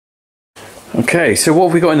Okay, so what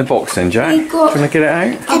have we got in the box then, Jack? We've got, do you want to get it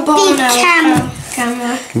out? A big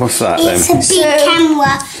camera. What's that then? It's a big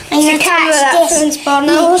camera. And you attach this.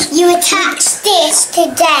 You attach this to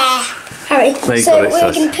there. Harry, so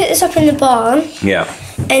we're going to put this up in the barn. Yeah.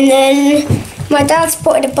 And then my dad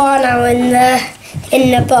spotted a barn owl in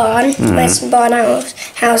the barn, where some barn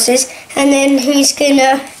houses, and then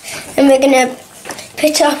we're gonna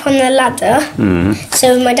put it up on the ladder.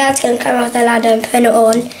 So my dad's gonna climb up the ladder and put it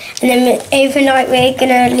on, and then overnight we're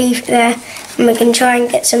gonna leave it there, and we're gonna try and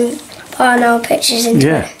get some barn owl pictures into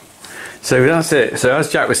it. So that's it. So as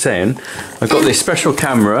Jack was saying, I've got this special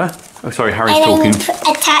camera. Oh, sorry, Harry's talking.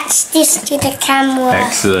 Attach this to the camera.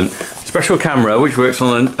 Excellent. Special camera which works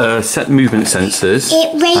on set movement sensors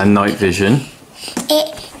and night vision.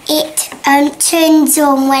 It turns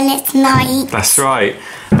on when it's night. That's right.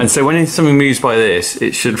 And so when something moves by this,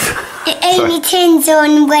 it should... It only turns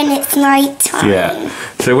on when it's night time. Yeah.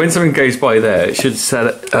 So when something goes by there, it should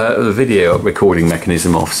set the video recording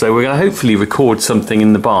mechanism off. So we're going to hopefully record something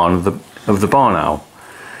in the barn of the barn owl.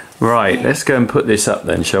 Right, let's go and put this up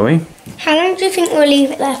then, shall we? How long do you think we'll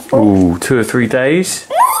leave it there for? Ooh, 2 or 3 days.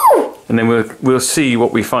 Woo! And then we'll see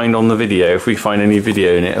what we find on the video, if we find any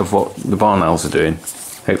video in it of what the barn owls are doing.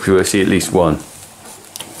 Hopefully we'll see at least one.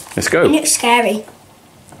 Let's go. It looks scary.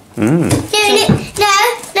 No,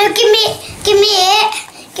 give me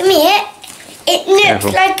it. It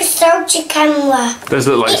looks like a soldier camera. It does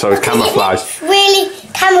look like soldier camouflage. It's really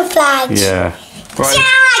camouflage. Yeah. Right.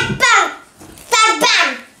 Yeah, bang! Bang,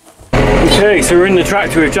 bang! Okay, so we're in the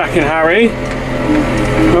tractor with Jack and Harry.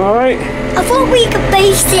 Alright. I thought we could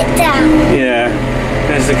base it down. Yeah.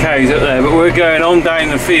 There's the cows up there, but we're going on down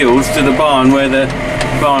the fields to the barn where the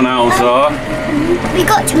barn owls are. We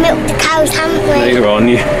got to milk the cows, haven't we? Later on,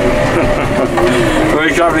 yeah.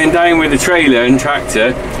 We're travelling down with the trailer and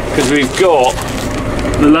tractor because we've got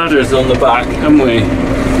the ladders on the back, haven't we?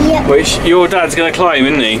 Yep. Which your dad's going to climb,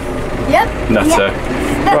 isn't he? Yep. Nutter. Yep.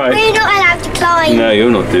 But we're not allowed to climb. No,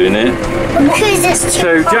 you're not doing it. Because it's too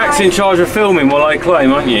So Jack's in charge of filming while I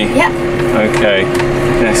climb, aren't you? Yep. Okay,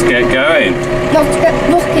 let's get going. Let's get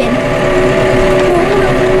walking.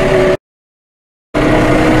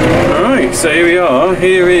 Alright, so here we are.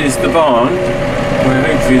 Here is the barn, where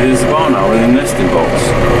hopefully there's a barn owl in the nesting box.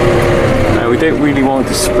 Now we don't really want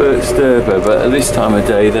to disturb her, but at this time of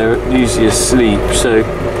day they're usually asleep, so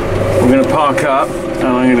we're going to park up and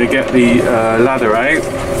I'm going to get the ladder out.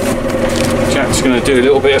 Jack's going to do a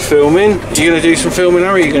little bit of filming. Are you going to do some filming, or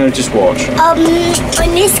are you going to just watch? I'm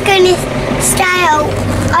just going to stay out.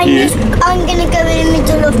 I'm going to go in the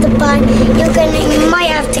middle of the barn. You might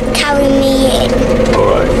have to carry me in.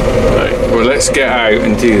 Alright. Right. Well, let's get out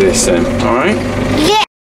and do this then. Alright? Yeah.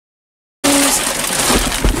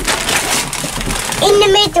 In the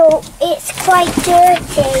middle, it's quite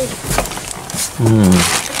dirty.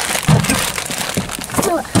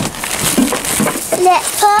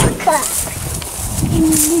 Let's park up.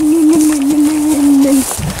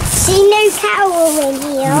 See, no cow in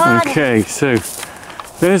here. Okay, so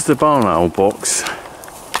there's the barn owl box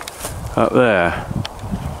up there.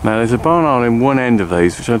 Now there's a barn owl in one end of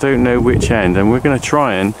those, which I don't know which end, and we're going to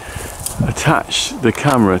try and attach the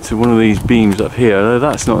camera to one of these beams up here, although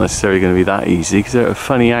that's not necessarily going to be that easy because they're at a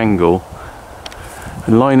funny angle,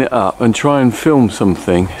 and line it up and try and film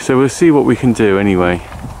something. So we'll see what we can do anyway.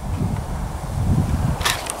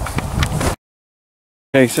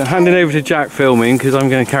 Okay, so handing over to Jack filming because I'm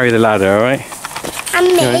going to carry the ladder, alright? And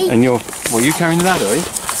me. Okay, and you're carrying the ladder, are you?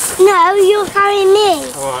 No, you're carrying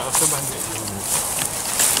me. Alright, I'll come back and get you.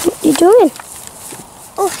 What are you doing?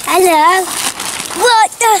 Oh, hello.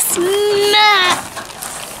 What the smash?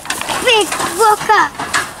 Big rocker.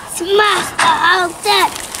 Smash the whole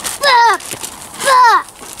deck. Bah! Bah!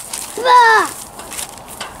 Bah!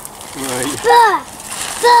 Right. Bah!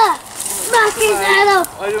 Bah! Smash his head off.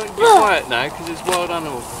 I don't be quiet now because it's wild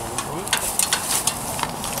animals.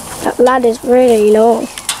 That ladder's really long.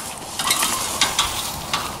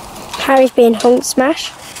 Harry's being honk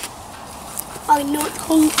smash. I'm not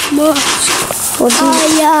honk smash. I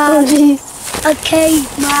am a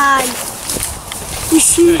caveman. You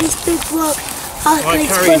see this big rock? Am I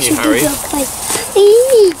carrying you, Harry?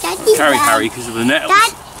 Daddy, Carry Harry because of the nettles.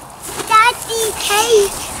 Daddy,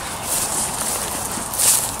 cave.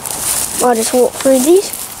 I'll just walk through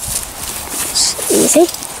these. It's easy.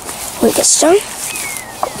 Won't get stung.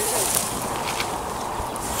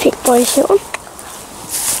 Thick bodysuit on.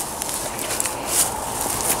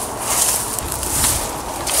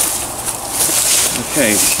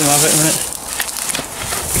 Okay, still have it a minute.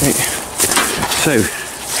 Okay, so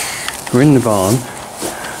we're in the barn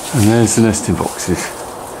and there's the nesting boxes.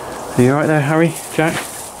 Are you alright there, Harry? Jack?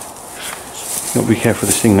 Got to be careful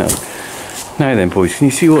of this thing now. Now then, boys, can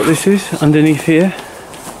you see what this is underneath here?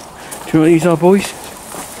 Do you know what these are, boys?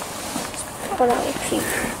 Barn owl poop.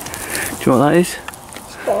 Do you know what that is?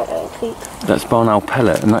 Barn owl poop. That's barn owl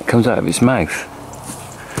pellet, and that comes out of its mouth.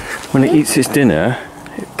 When it eats its dinner,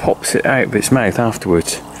 it pops it out of its mouth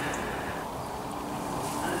afterwards.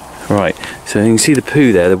 Right, so you can see the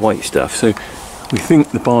poo there, the white stuff. So we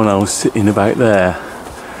think the barn owl's sitting about there.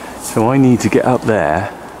 So I need to get up there,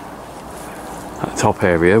 that top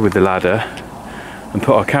area with the ladder, and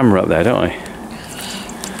put our camera up there, don't I?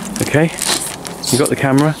 Okay, you got the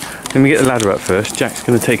camera? Let me get the ladder up first. Jack's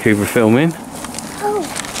going to take over filming. Oh.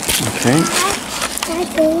 Okay.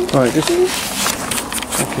 Daddy. Right, just...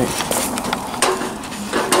 Okay.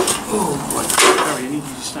 Oh, right. Harry, I need you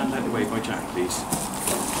to stand out of the way by Jack, please.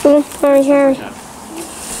 Harry. Jack.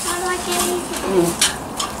 How do I get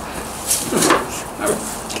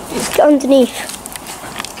Just get underneath.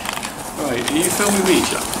 Right, are you filming me,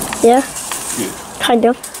 Jack? Yeah, Good. kind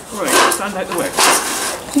of. Right, stand out the way.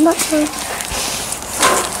 Not sure.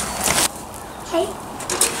 Okay.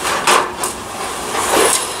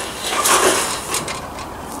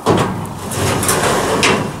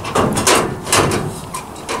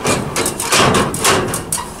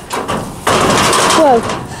 Whoa,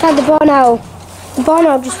 Dad, the barn owl. The barn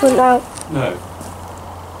owl just went out No.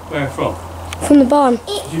 Where from? from the barn.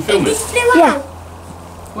 Did you film It it? just flew Yeah. out.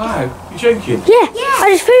 Wow, you're joking? Yeah, Yeah. I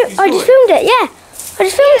just You saw filmed it. Yeah, I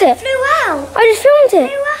just filmed it. Flew out. I just filmed it.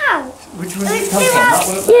 Flew out. Which one It did it come flew from? out. That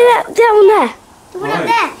one up Yeah, that one there. The one Right. up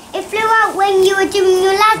there. It flew out when you were doing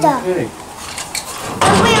your ladder. there? Okay.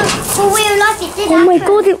 For real life, it did Oh my happen.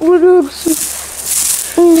 god, it was.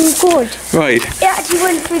 Oh my god. Right, It actually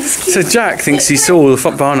went through the skin. so Jack thinks he saw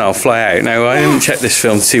the barn owl fly out. Now, I didn't check this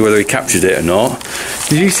film to see whether he captured it or not.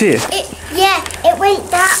 Did you see it? Yeah, it went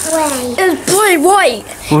that way. It was bright white.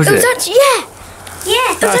 Was it was it? actually, yeah.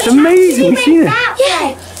 Yeah, That's it amazing, actually you've seen went it? that Yeah.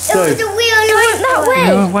 way. So- It was a real life that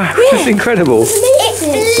way. Oh, wow, that's incredible.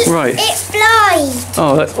 Right. It flies.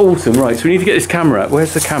 Oh, that's awesome. Right, so we need to get this camera up.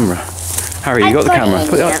 Where's the camera? Harry, you got the got it camera. in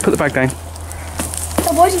Put here. the bag down. So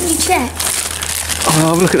why didn't you check? Oh, I'll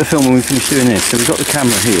have a look at the film when we finish doing this. So we've got the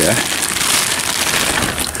camera here.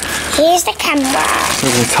 Here's the camera. So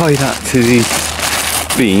we're going to tie that to the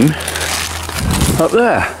beam up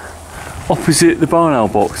there, opposite the barn owl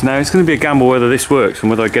box. Now, it's going to be a gamble whether this works and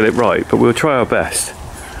whether I get it right, but we'll try our best.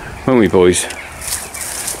 Won't we, boys?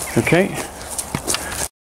 Okay.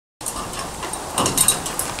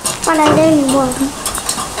 Well, I don't want.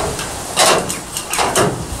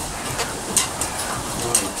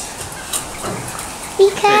 Be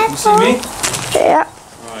careful. Yeah.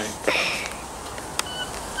 Right.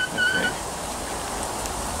 Okay.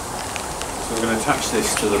 So we're going to attach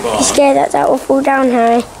this to the barn. You scared that will fall down,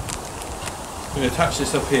 Harry? We're going to attach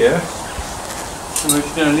this up here, and we're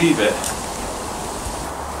just going to leave it.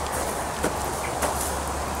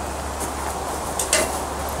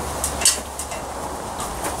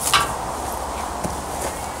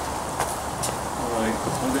 Right,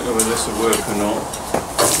 I don't know whether this will work or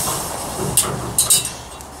not.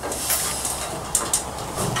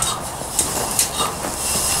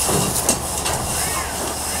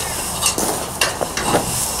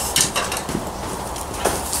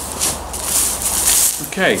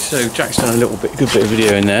 Okay, so Jack's done a good bit of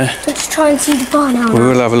video in there. Let's try and see the barn owl. We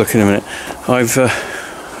will have a look in a minute. I've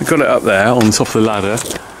got it up there on top of the ladder.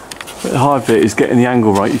 But the hard bit is getting the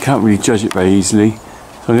angle right. You can't really judge it very easily.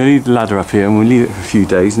 So I'm going to leave the ladder up here and we'll leave it for a few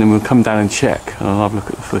days and then we'll come down and check and I'll have a look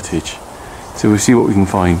at the footage. So we'll see what we can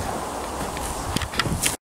find.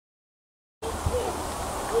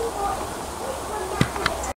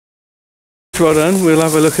 Well done. We'll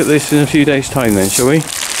have a look at this in a few days' time then, shall we?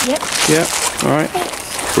 Yep. Yeah. All right.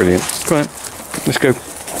 Brilliant. Come on. Let's go.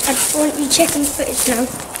 I just want you checking the footage now.